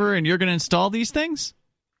screwdriver, and you're gonna install these things.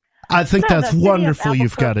 I think that's wonderful.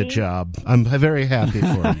 You've got a job. I'm very happy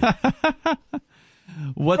for you.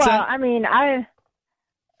 What's that? I mean,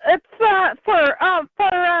 it's for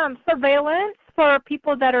surveillance for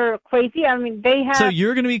people that are crazy. I mean, they have. So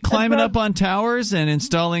you're going to be climbing up on towers and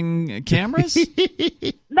installing cameras?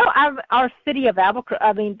 No, our city of Albuquerque.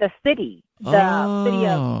 I mean, the city of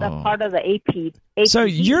the part of the AP. So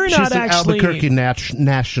you're She's not an actually Albuquerque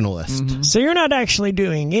nationalist. Mm-hmm. So you're not actually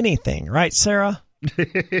doing anything, right, Sarah? No,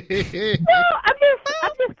 I'm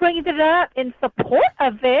just bringing it up in support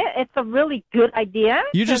of it. It's a really good idea.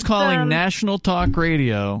 You're just calling National Talk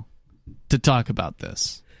Radio to talk about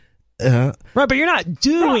this. Right, but you're not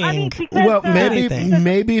doing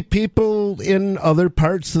maybe people in other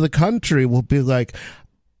parts of the country will be like,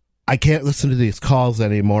 I can't listen to these calls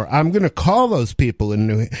anymore. I'm going to call those people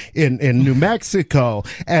in New Mexico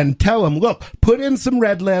and tell them, look, put in some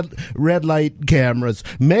red light cameras.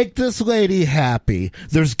 Make this lady happy.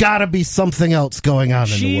 There's got to be something else going on in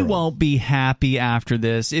the world. She won't be happy after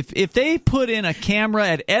this. If they put in a camera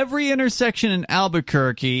at every intersection in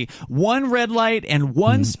Albuquerque, 1 red light and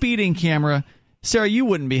 1 speeding camera, Sarah, you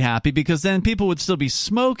wouldn't be happy, because then people would still be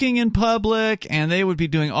smoking in public and they would be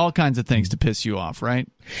doing all kinds of things to piss you off, right?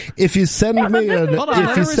 If you send me I want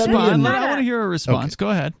to hear a response. Okay. Go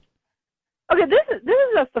ahead. Okay, this is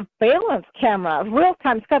a surveillance camera, real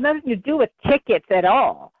time. It's got nothing to do with tickets at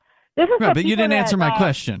all. This is right, but you didn't answer my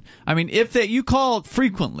question. I mean, you call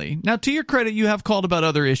frequently. Now, to your credit, you have called about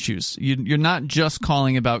other issues. You're not just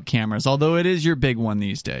calling about cameras, although it is your big one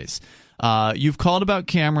these days. You've called about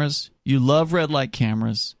cameras. You love red light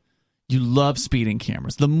cameras. You love speeding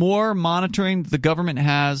cameras. The more monitoring the government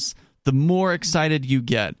has, the more excited you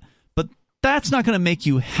get. But that's not going to make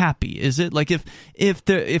you happy, is it? Like if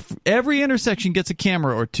every intersection gets a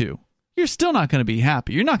camera or 2, you're still not going to be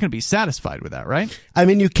happy. You're not going to be satisfied with that, right? I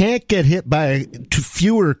mean, you can't get hit by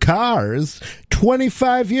fewer cars.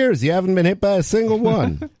 25 years, you haven't been hit by a single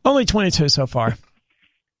one. Only 22 so far.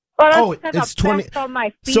 Well, it's 20.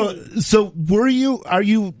 So are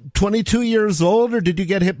you 22 years old, or did you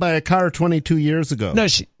get hit by a car 22 years ago? No,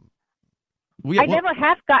 I never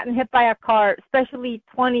have gotten hit by a car, especially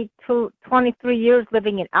 23 years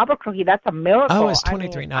living in Albuquerque. That's a miracle. Oh, it's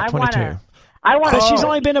 23, not 22. But she's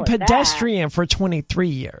only been a pedestrian for 23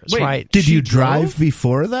 years, right? Did you drive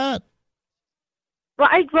before that? Well,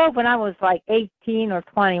 I drove when I was like 18 or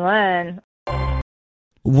 21.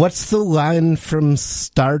 What's the line from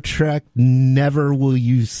Star Trek? Never will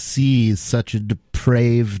you see such a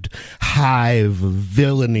depraved hive of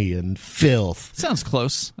villainy and filth. Sounds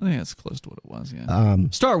close. I think that's close to what it was, yeah.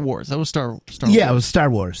 Star Wars. That was Star Wars. Yeah, it was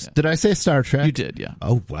Star Wars. Yeah. Did I say Star Trek? You did, yeah.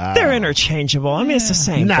 Oh, wow. They're interchangeable. I mean, it's the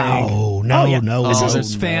same thing. No. This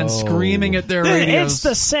is fans screaming at their radios. It's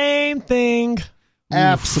the same thing.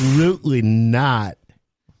 Absolutely not.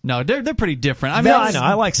 No, they're pretty different. I mean, I know.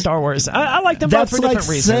 I like Star Wars. I like them both for different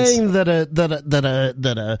reasons. That's like saying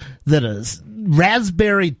that a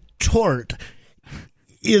raspberry tort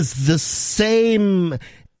is the same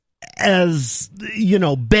as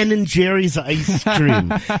Ben and Jerry's ice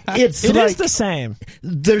cream. It is the same.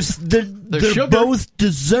 They're both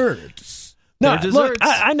desserts. No, look,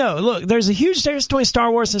 I know. Look, there's a huge difference between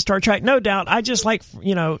Star Wars and Star Trek, no doubt. I just like,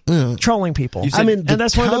 trolling people. And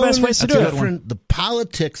that's one of the best ways to do it. The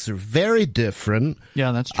politics are very different.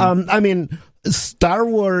 Yeah, that's true. Star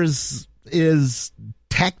Wars is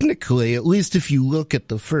technically, at least if you look at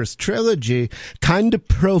the first trilogy, kind of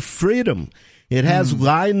pro-freedom. It has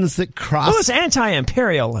lines that cross. Well, it's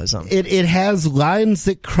anti-imperialism. It has lines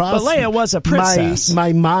that cross. But Leia was a princess.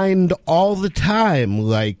 My mind all the time,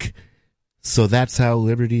 like. So that's how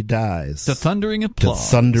liberty dies. The thundering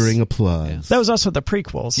applause. Yes. That was also the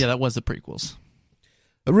prequels. Yeah, that was the prequels.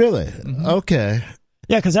 Really? Mm-hmm. Okay.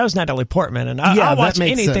 Yeah, because that was Natalie Portman, and I'll watch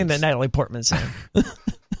anything that Natalie Portman's in.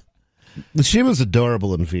 She was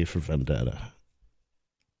adorable in V for Vendetta.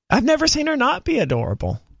 I've never seen her not be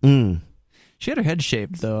adorable. She had her head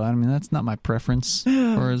shaved, though. I mean, that's not my preference.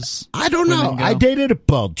 I don't know. I dated a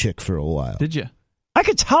bald chick for a while. Did you? I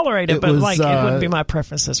could tolerate it, but it wouldn't be my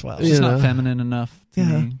preference as well. It's not feminine enough to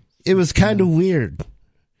me. It was kind of weird.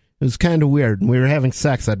 When we were having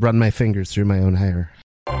sex, I'd run my fingers through my own hair.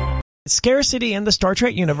 Scarcity in the Star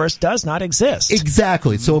Trek universe does not exist.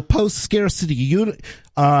 Exactly. So a post-scarcity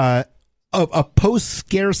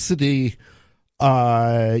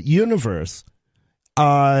universe,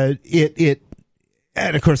 it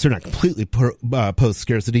and of course they're not completely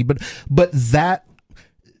post-scarcity, but that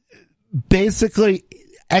basically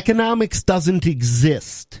economics doesn't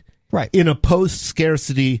exist in a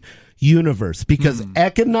post-scarcity universe, because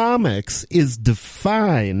economics is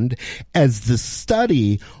defined as the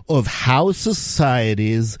study of how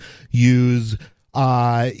societies use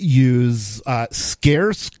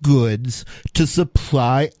scarce goods to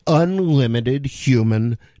supply unlimited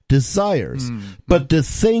human desires. But the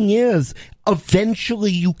thing is,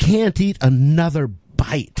 eventually you can't eat another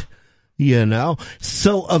bite.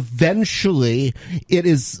 So eventually it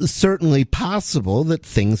is certainly possible that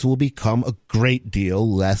things will become a great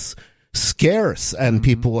deal less scarce, and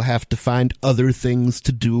people will have to find other things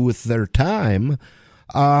to do with their time,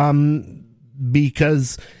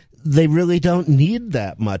 because they really don't need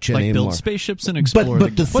that much anymore. Like build spaceships and explore.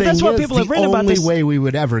 But the thing that's what is, people have written the about only this. way we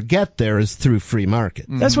would ever get there is through free market.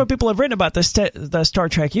 That's what people have written about the Star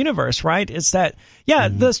Trek universe, right? It's that,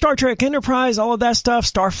 the Star Trek Enterprise, all of that stuff,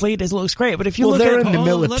 Starfleet, it looks great. But if you look they're at in the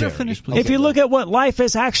military. Let her finish, please. If you look at what life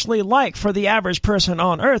is actually like for the average person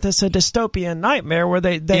on Earth, it's a dystopian nightmare where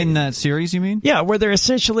they in that series, you mean? Yeah, where they're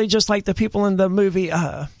essentially just like the people in the movie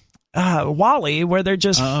Wall-E, where they're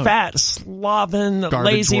just fat, sloven, Garbage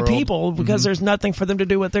lazy world. people because there's nothing for them to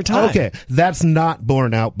do with their time. Okay, that's not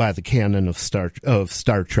borne out by the canon of Star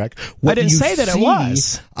Trek. What I didn't you say that it see,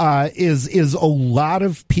 was. Is a lot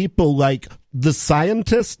of people like the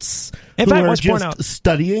scientists In who fact, are what's borne out? just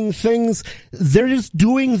studying things. They're just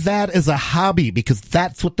doing that as a hobby because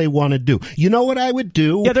that's what they want to do. You know what I would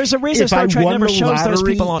do? Yeah, there's a reason if Star I Trek won never the shows those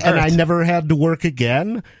lottery people on and Earth. I never had to work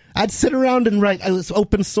again. I'd sit around and write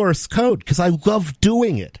open source code because I love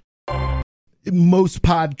doing it. Most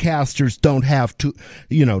podcasters don't have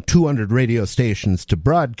 200 radio stations to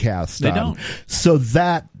broadcast on. They don't. So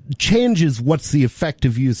that changes what's the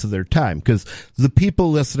effective use of their time, because the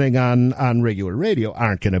people listening on regular radio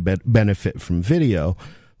aren't going to benefit from video.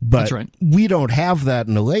 But That's right. we don't have that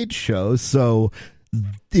in a late show, so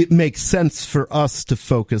it makes sense for us to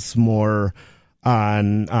focus more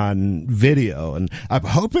on video, and I'm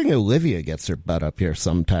hoping Olivia gets her butt up here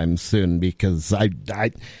sometime soon, because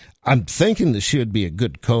I'm thinking that she would be a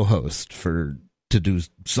good co-host to do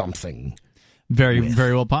something. Very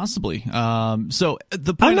well, possibly. So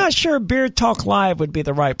the point I'm not sure Beard Talk Live would be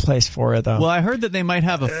the right place for her, though. Well, I heard that they might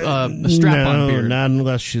have a strap-on beard. No, not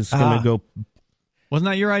unless she's going to go. Wasn't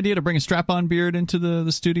that your idea to bring a strap-on beard into the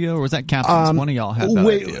studio, or was that Captain's? One of y'all had that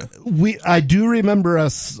idea. I do remember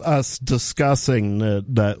us discussing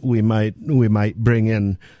that we might bring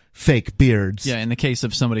in fake beards. Yeah, in the case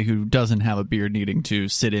of somebody who doesn't have a beard needing to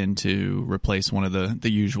sit in to replace one of the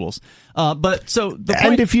usuals. But so the point,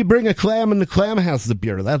 and if you bring a clam and the clam has the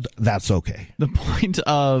beard, that's okay. The point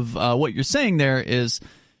of what you're saying there is,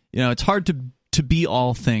 it's hard to be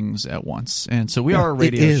all things at once, and so we are a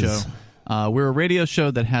radio show. We're a radio show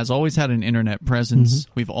that has always had an internet presence.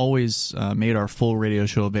 We've always made our full radio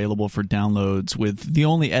show available for downloads, with the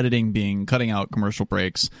only editing being cutting out commercial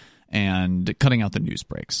breaks and cutting out the news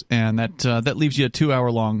breaks. And that leaves you a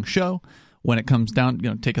 2-hour-long show. When it comes down,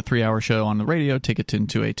 take a 3-hour show on the radio, take it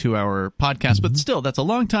into a 2-hour podcast. But still, that's a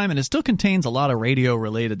long time, and it still contains a lot of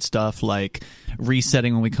radio-related stuff, like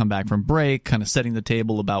resetting when we come back from break, kind of setting the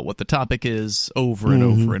table about what the topic is over and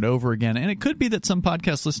over and over again. And it could be that some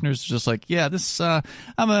podcast listeners are just like, yeah, this I'm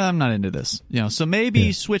not into this. So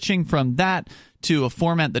maybe switching from that to a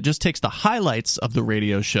format that just takes the highlights of the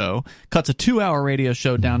radio show, cuts a 2-hour radio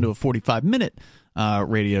show down to a 45-minute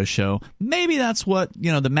radio show. Maybe that's what,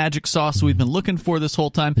 the magic sauce we've been looking for this whole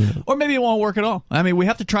time. Or maybe it won't work at all. I mean, we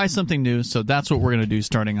have to try something new, so that's what we're going to do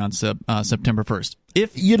starting on September 1st.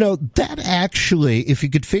 That actually, if you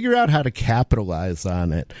could figure out how to capitalize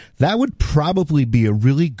on it, that would probably be a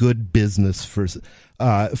really good business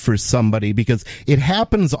for somebody, because it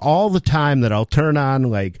happens all the time that I'll turn on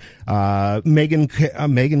like Megan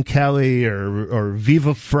Kelly or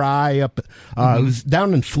Viva Fry up who's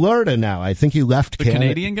down in Florida now. I think he left the Canada.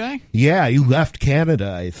 Canadian guy? Yeah, he left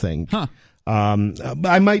Canada, I think. Huh.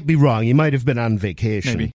 I might be wrong. He might have been on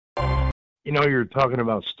vacation. Maybe. You're talking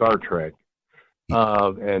about Star Trek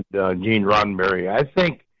and Gene Roddenberry. I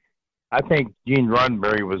think Gene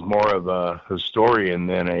Roddenberry was more of a historian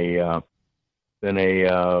than a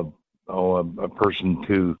person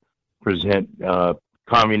to present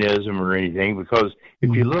communism or anything, because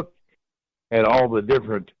if you look at all the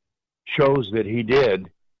different shows that he did,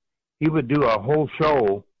 he would do a whole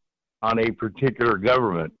show on a particular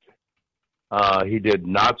government. He did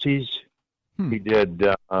Nazis. He did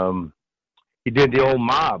the old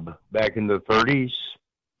mob back in the 30s.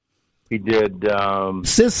 He did.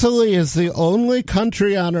 Sicily is the only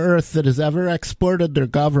country on earth that has ever exported their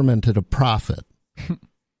government at a profit.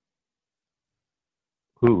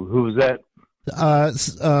 Who was that?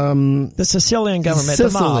 The Sicilian government,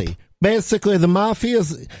 Sicily. the mob. Basically, the mafia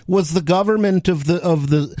was the government of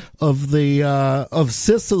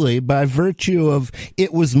Sicily by virtue of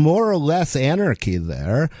it was more or less anarchy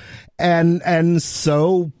there, and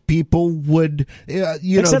so people would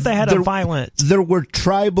except they had a violence. There were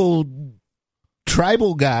tribal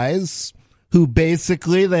guys who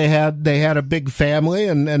basically they had a big family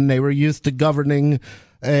and they were used to governing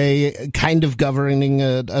a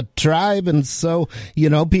tribe, and so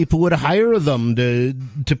people would hire them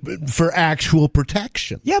for actual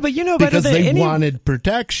protection. Yeah, but better because than they wanted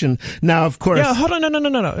protection. Now, of course, yeah. Hold on,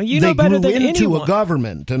 no. They better grew than into anyone. a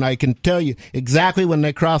government, and I can tell you exactly when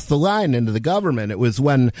they crossed the line into the government. It was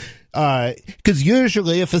when. Because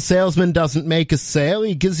usually if a salesman doesn't make a sale,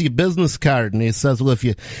 he gives you a business card and he says, well,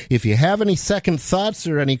 if you have any second thoughts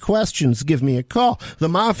or any questions, give me a call. The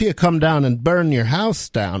mafia come down and burn your house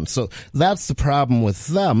down. So that's the problem with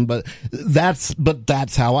them. But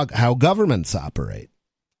that's how governments operate.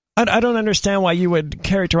 I don't understand why you would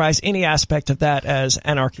characterize any aspect of that as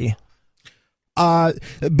anarchy.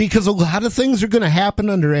 Because a lot of things are going to happen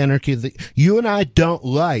under anarchy that you and I don't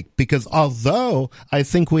like, because although I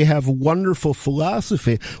think we have wonderful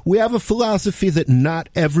philosophy, we have a philosophy that not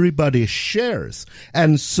everybody shares.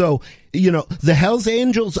 And so, the Hells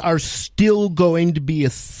Angels are still going to be a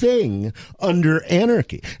thing under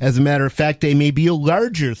anarchy. As a matter of fact, they may be a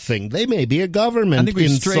larger thing. They may be a government. I think we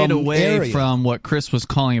strayed away area. from what Chris was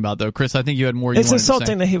calling about, though. Chris, I think you had more. It's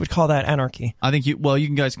insulting that he would call that anarchy. I think you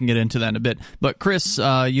guys can get into that in a bit. But Chris,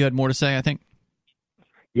 you had more to say, I think.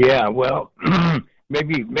 Yeah, well,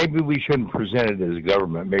 maybe we shouldn't present it as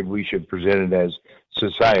government. Maybe we should present it as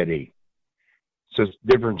society. So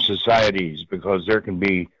different societies, because there can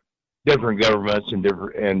be different governments and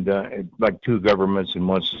like two governments in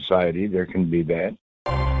one society. There can be that.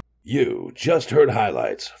 You just heard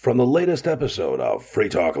highlights from the latest episode of Free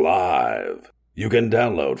Talk Live. You can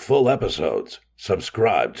download full episodes,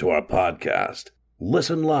 subscribe to our podcast,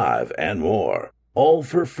 listen live, and more, all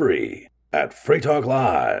for free at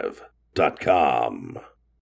freetalklive.com.